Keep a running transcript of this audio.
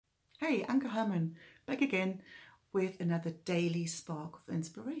Hey, Anke Herman, back again with another daily spark of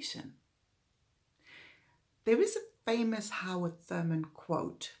inspiration. There is a famous Howard Thurman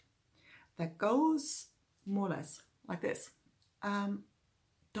quote that goes more or less like this.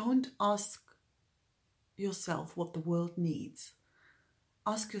 Don't ask yourself what the world needs.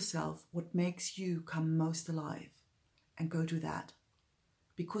 Ask yourself what makes you come most alive and go do that.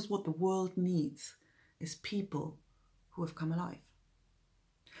 Because what the world needs is people who have come alive.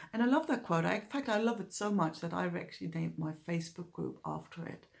 And I love that quote. In fact, I love it so much that I've actually named my Facebook group after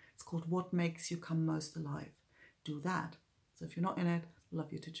it. It's called What Makes You Come Most Alive. Do that. So if you're not in it, I'd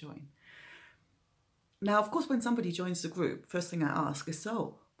love you to join. Now, of course, when somebody joins the group, first thing I ask is,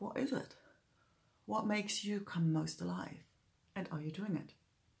 so, what is it? What makes you come most alive? And are you doing it?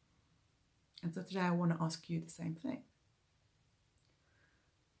 And so today I want to ask you the same thing.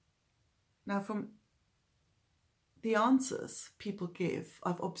 Now, from the answers people give,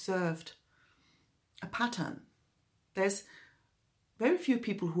 I've observed a pattern. There's very few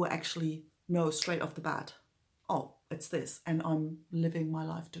people who actually know straight off the bat, oh, it's this, and I'm living my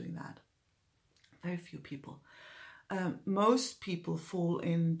life doing that. Very few people. Most people fall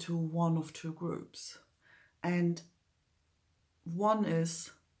into one of two groups. And one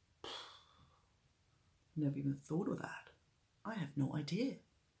is, never even thought of that. I have no idea.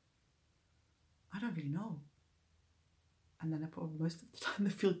 I don't really know. And then I probably most of the time they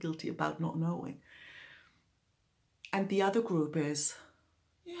feel guilty about not knowing. And the other group is,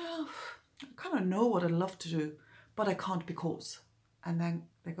 yeah, I kind of know what I'd love to do, but I can't because. And then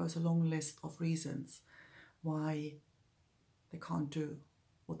there goes a long list of reasons why they can't do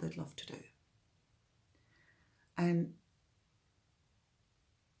what they'd love to do. And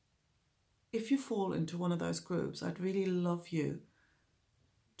if you fall into one of those groups, I'd really love you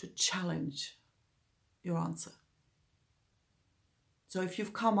to challenge your answer. So if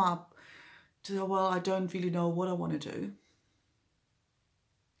you've come up to, well, I don't really know what I want to do, is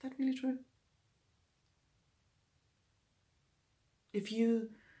that really true? If you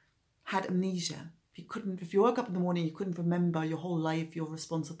had amnesia, if you woke up in the morning, you couldn't remember your whole life, your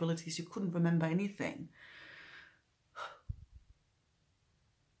responsibilities, you couldn't remember anything,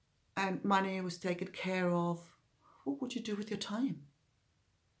 and money was taken care of, what would you do with your time?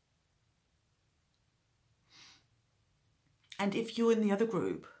 And if you're in the other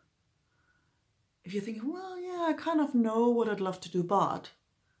group, if you're thinking, well, yeah, I kind of know what I'd love to do, but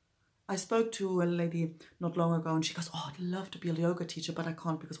I spoke to a lady not long ago and she goes, oh, I'd love to be a yoga teacher, but I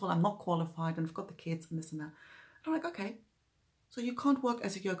can't because, well, I'm not qualified and I've got the kids and this and that. And I'm like, okay, so you can't work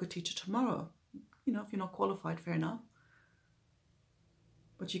as a yoga teacher tomorrow. You know, if you're not qualified, fair enough.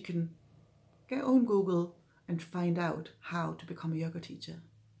 But you can get on Google and find out how to become a yoga teacher.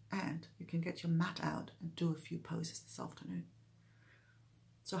 And you can get your mat out and do a few poses this afternoon.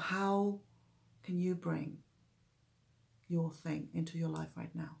 So how can you bring your thing into your life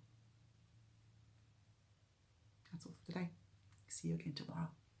right now? That's all for today. See you again tomorrow.